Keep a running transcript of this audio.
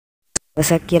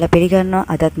දවසක් කියලා පිළිගන්නවා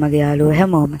අදත් මගේ යාළුවෝ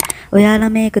හැමෝම. ඔයාලා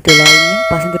මේ එකතු වෙලා ඉන්නේ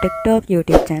පසඳු ටෙක්ටොක්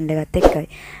YouTube channel එකත් එක්කයි.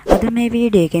 අද මේ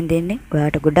වීඩියෝ එකෙන් දෙන්නේ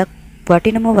ඔයාට ගොඩක්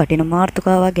වටින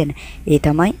මාතෘකාවක් ගැන. ඒ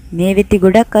තමයි මේ වෙද්දි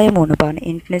ගොඩක් අය මුණ පාන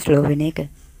ඉන්ටර්නෙට් ස්ලෝ වෙන එක.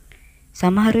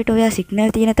 සමහර විට ඔයා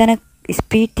සිග්නල් තියෙන තැන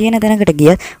ස්පීඩ් තියෙන තැනකට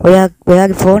ගියත්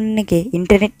ඔයාගේ ෆෝන් එකේ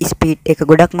ඉන්ටර්නෙට් ස්පීඩ් එක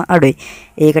ගොඩක්ම අඩුයි.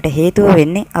 ඒකට හේතුව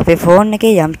වෙන්නේ අපේ ෆෝන්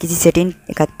එකේ යම්කිසි සෙටින්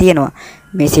එකක් තියෙනවා.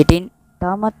 මේ සෙටින්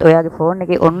තාමත් ඔයාගේ ෆෝන්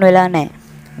එකේ ඔන් වෙලා නැහැ.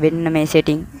 වෙන්න මේ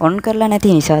සෙටින් ඔන් කරලා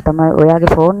නැති නිසා තමයි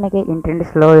ඔයාගේ ෆෝන් එකේ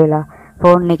ඉන්ටර්නෙට් ස්ලෝ වෙලා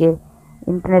ෆෝන් එකේ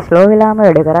ඉන්ටර්නෙට් ස්ලෝ වෙලාම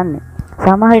වැඩ කරන්නේ.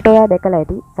 සමහර විට ඔයා දැකලා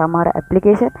ඇති සමහර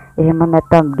ඇප්ලිකේෂන් එහෙම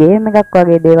නැත්නම් ගේම් එකක්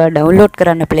වගේ දේවල් ඩවුන්ලෝඩ්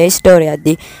කරන්න Play Store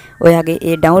එකේදී ඔයාගේ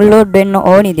ඒ ඩවුන්ලෝඩ් වෙන්න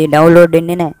ඕනි දේ ඩවුන්ලෝඩ්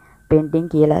වෙන්නේ නැහැ. පෙන්ඩින්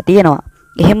කියලා තියෙනවා.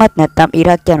 එහෙමත් නැත්නම්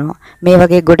ඉරක් යනවා. මේ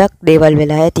වගේ ගොඩක් දේවල්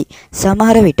වෙලා ඇති.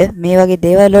 සමහර විට මේ වගේ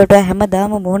දේවල් වලට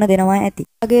හැමදාම මුහුණ දෙනවා ඇති.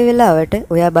 වගේ වෙලාවට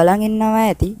ඔයා බලන් ඉන්නවා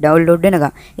ඇති ඩවුන්ලෝඩ්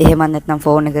වෙනකම්. එහෙමත් නැත්නම්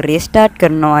ෆෝන් එක රීස්ටාර්ට්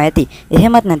කරනවා ඇති.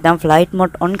 එහෙමත් නැත්නම් ෆ්ලයිට්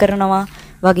මොඩ් ඔන් කරනවා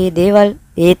වගේ දේවල්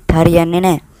ඒත් හරියන්නේ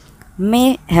නැහැ.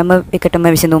 මේ හැම එකටම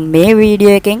විසඳුම් මේ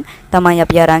වීඩියෝ එකෙන් තමයි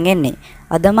අපි අරන් එන්නේ.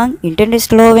 අද මං ඉන්ටර්නෙට්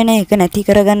ස්ලෝ වෙන එක නැති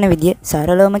කරගන්න විදිය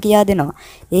සරලවම කියා දෙනවා.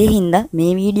 ඒ හින්දා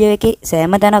මේ වීඩියෝ එකේ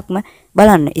සෑම තැනක්ම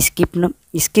බලන්න.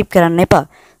 ස්කිප් කරන්න එපා.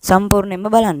 සම්පූර්ණයෙන්ම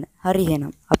බලන්න. හරි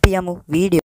එහෙනම් අපි යමු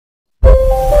වීඩියෝ.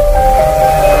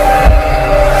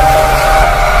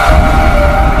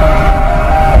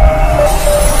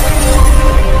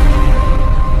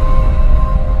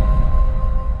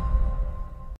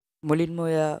 මුලින්ම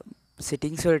ඔයා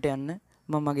settings වලට යන්න.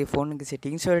 මම මගේ ෆෝන් එකේ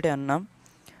settings වලට යන්නම්.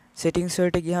 settings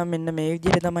වලට ගියාම මෙන්න මේ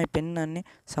විදිහට තමයි පෙන්වන්නේ.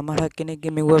 සමහර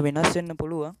කෙනෙක්ගේ මෙව වෙනස් වෙන්න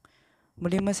පුළුවන්.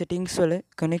 මුලින්ම settings වල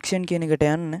connection කියන එකට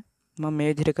යන්න. මම මේ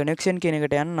විදිහට connection කියන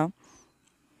එකට යන්නම්.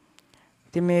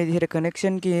 ඉතින් මේ විදිහට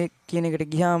connection කියන එකට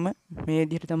ගියාම මේ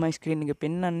විදිහට තමයි screen එක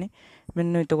පෙන්වන්නේ.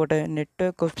 මෙන්න එතකොට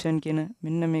network option කියන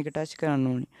මෙන්න මේක touch කරන්න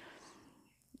ඕනේ.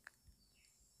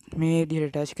 මේ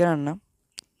විදිහට touch කරන්න.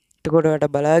 එතකොට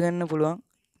ඔයාලට බලා ගන්න පුළුවන්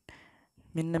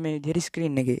මෙන්න මේ විදිහට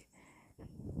screen එකේ.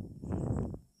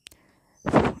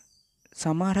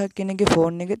 සමහර කෙනෙක්ගේ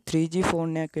ෆෝන් එක 3G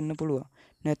ෆෝන් එකක් වෙන්න පුළුවන්.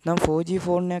 නැත්නම් 4G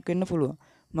ෆෝන් එකක් වෙන්න පුළුවන්.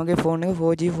 මගේ ෆෝන් එක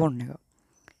 4G ෆෝන් එකක්.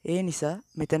 ඒ නිසා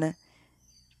මෙතන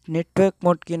network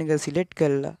mode කියන එක select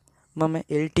කරලා මම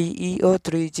LTE or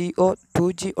 3G or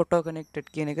 2G auto connected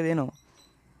කියන එක දෙනවා.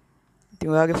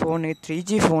 ඉතින් ඔයාගේ ෆෝන් එකේ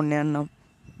 3G ෆෝන් එකක් නම්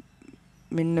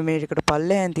මෙන්න මේකට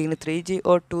පල්ලෙහාන් තියෙන 3G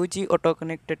or 2G auto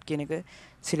connected කියන එක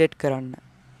select කරන්න.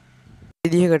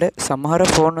 විදිහකට සමහර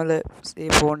ෆෝන් වල ඒ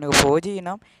ෆෝන් එක 4G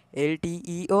නම්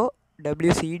LTE or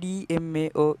WCDMA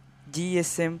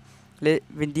GSM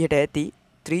විදිහට ඇති.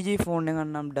 3G ෆෝන් එකක්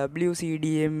නම්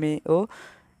WCDMA or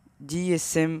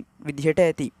GSM විදිහට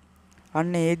ඇති.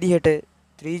 අන්න ඒ විදිහට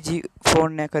 3G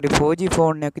ෆෝන් එක හරි 4G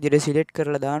ෆෝන් එකක් විදිහට සිලෙක්ට්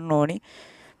කරලා දාන්න ඕනි.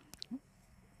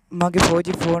 මගේ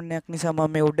 4G ෆෝන් එකක් නිසා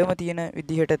මම මේ උඩම තියෙන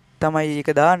විදිහට තමයි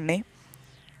ඒක දාන්නේ.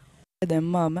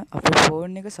 දැම්මාම අපේ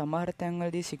ෆෝන් එක සමහර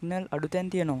තැන්වලදී සිග්නල් අඩු තැන්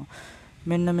තියෙනවා.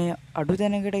 මෙන්න මේ අඩු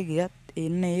තැනකට ගියත්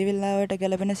එන්න ඒ වෙලාවට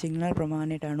ගැලපෙන සිග්නල්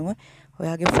ප්‍රමාණයට අනුව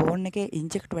ඔයාගේ ෆෝන් එකේ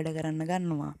ඉන්ජෙක්ට් වැඩ කරන්න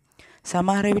ගන්නවා.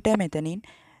 සමහර විට මෙතනින්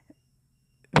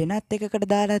වෙනත් එකකට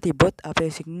දාලා තිබ්බොත් අපේ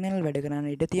සිග්නල් වැඩ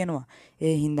කරන්න ඉඩ තියෙනවා.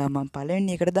 ඒ හින්දා මම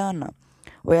පළවෙනි එකට දාන්නම්.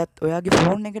 ඔයත් ඔයාගේ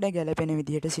ෆෝන් එකට ගැලපෙන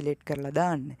විදිහට සිලෙක්ට් කරලා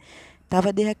දාන්න.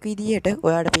 තව දෙයක් විදිහට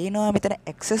ඔයාලට පේනවා මෙතන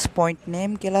access point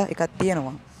name කියලා එකක්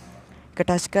තියෙනවා. ඒක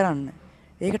ටච් කරන්න.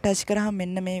 ඒක ටච් කරාම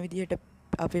මෙන්න මේ විදිහට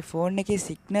අපේ ෆෝන් එකේ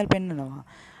සිග්නල් පෙන්නනවා.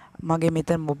 මගේ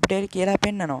මෙතන Mobitel කියලා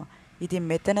පෙන්නනවා. ඉතින්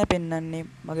මෙතන පෙන්නන්නේ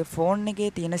මගේ ෆෝන්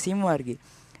එකේ තියෙන SIM වර්ගය.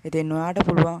 ඉතින් ඔයාලට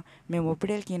පුළුවන් මේ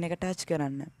Mobitel කියන එක ටච්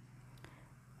කරන්න.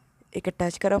 ඒක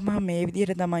ටච් කරාම මේ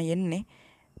විදිහට තමයි එන්නේ.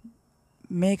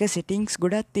 මේක settings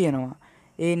ගොඩක් තියෙනවා.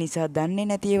 ඒ නිසා දන්නේ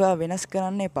නැති ඒවා වෙනස්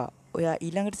කරන්න එපා. ඔයා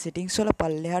ඊළඟට settings වල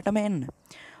පල්ලෙහාටම එන්න.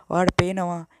 ඔයාලට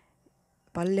පේනවා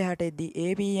පල්ලෙහාට එද්දි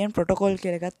APN protocol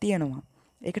කියලා එකක් තියෙනවා.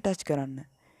 ඒක ටච් කරන්න.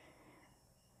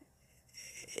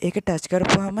 ඒක ටච්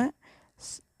කරපුවාම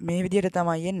මේ විදිහට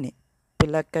තමයි එන්නේ.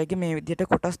 පෙළක් අයගේ මේ විදිහට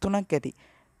කොටස් තුනක් ඇති.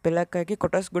 පෙළක් අයගේ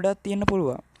කොටස් ගොඩක් තියෙන්න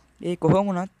පුළුවන්. ඒ කොහොම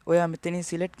වුණත් ඔයා මෙතනින්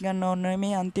සිලෙක්ට් ගන්න ඕන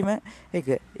මේ අන්තිම එක.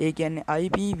 ඒ කියන්නේ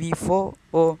IPv4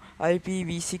 or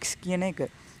IPv6 කියන එක.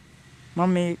 මම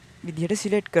මේ විදිහට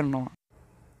සිලෙක්ට් කරනවා.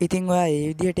 ඉතින් ඔයා ඒ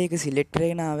විදිහට ඒක සිලෙක්ට්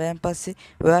කරගෙන ආවයන් පස්සේ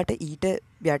ඔයාට ඊට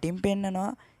යටින් පෙන්නනවා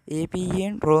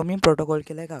APN roaming protocol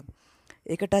කියලා එකක්.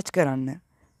 ඒක ටච් කරන්න.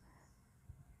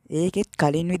 ඒකෙත්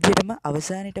කලින් විදිහටම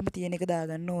අවසානෙටම තියෙන එක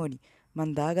දාගන්න ඕනි. මම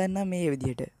දාගන්නම් මේ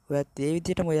විදිහට. ඔයත් ඒ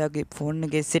විදිහටම ඔයාගේ ෆෝන්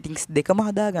එකේ settings දෙකම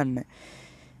හදාගන්න.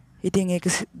 ඉතින් ඒක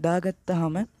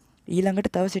දාගත්තාම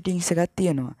ඊළඟට තව settings එකක්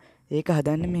තියෙනවා. ඒක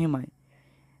හදන්නේ මෙහෙමයි.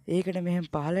 ඒකට මෙහෙම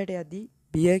පහළට යද්දි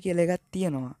beer කියලා එකක්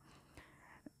තියෙනවා.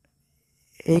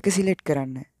 ඒක සිලෙක්ට්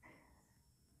කරන්න.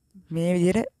 මේ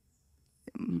විදිහට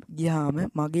ගියාම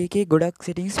මගේ එකේ ගොඩක්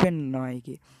settings පෙන්වනවා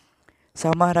ඒකේ.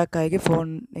 සමහරක් අයගේ ෆෝන්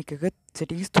එකක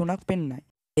settings 3ක් පෙන්නයි.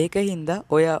 ඒක හින්දා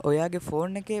ඔයාගේ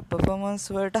ෆෝන් එකේ performance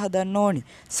වලට හදන්න ඕනි.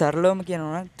 සරලවම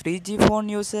කියනවා නම් 3G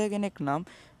ෆෝන් user කෙනෙක් නම්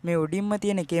මේ උඩින්ම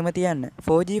තියෙන එකේම තියන්න.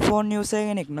 4G ෆෝන් user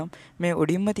කෙනෙක් නම් මේ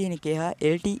උඩින්ම තියෙන එකේ හා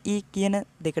LTE කියන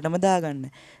දෙකටම දාගන්න.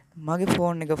 මගේ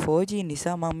ෆෝන් එක 4G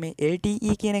නිසා මම මේ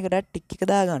LTE කියන එකට ටික් එක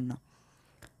දාගන්නවා.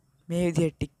 මේ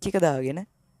විදිහට ටික් එක දාගෙන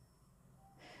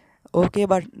OK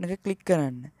බටන් එක ක්ලික්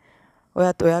කරන්න.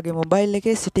 ඔයත් ඔයාගේ මොබයිල්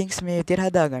එකේ settings මේ විදිහට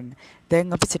හදාගන්න.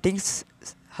 දැන් අපි settings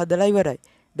හදලා ඉවරයි.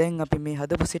 දැන් අපි මේ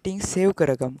හදපු settings save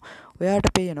කරගමු. ඔයාට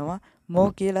පේනවා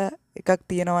more කියලා එකක්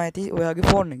තියෙනවා ඇති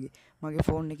ඔයාගේ ෆෝන් එකේ. මගේ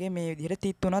ෆෝන් එකේ මේ විදිහට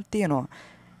තිත් තුනක් තියෙනවා.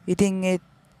 ඉතින් ඒ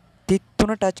තිත්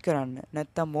තුන ටච් කරන්න.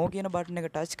 නැත්තම් more කියන බටන් එක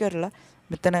ටච් කරලා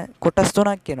මෙතන කොටස්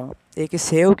තුනක් එනවා. ඒකේ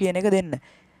save කියන එක දෙන්න.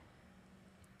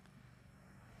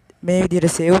 මේ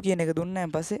විදිහට save කියන එක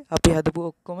දුන්නාන් පස්සේ අපි හදපු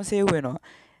ඔක්කොම save වෙනවා.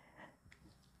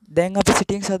 දැන් අපි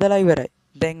settings හදලා ඉවරයි.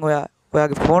 දැන්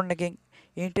ඔයාගේ ෆෝන් එකෙන්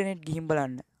ඉන්ටර්නෙට් ගිහින්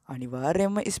බලන්න.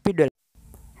 අනිවාර්යයෙන්ම ස්පීඩ් වෙලා.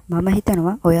 මම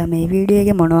හිතනවා ඔයා මේ වීඩියෝ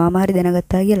එකේ මොනවාම හරි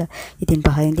දැනගත්තා කියලා. ඉතින්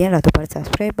පහින් තියෙන රතු පාට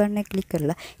subscribe button එක ක්ලික්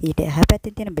කරලා ඊට එහා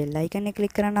පැත්තේ තියෙන bell icon එක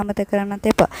ක්ලික් කරන්න අමතක කරන්නත්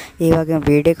එපා. ඒ වගේම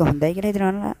වීඩියෝ එක හොඳයි කියලා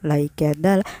හිතනවා like එකක්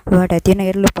දාලා ඔයාට ඇති වෙන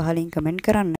ගැටලු පහලින් comment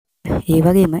කරන්න. ඒ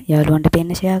වගේම යාළුවන්ට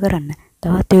පෙන්න share කරන්න.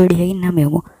 තවත් වීඩියෝ එකකින්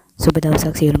හමු. සුබ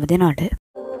දවසක් සියලුම දෙනාට.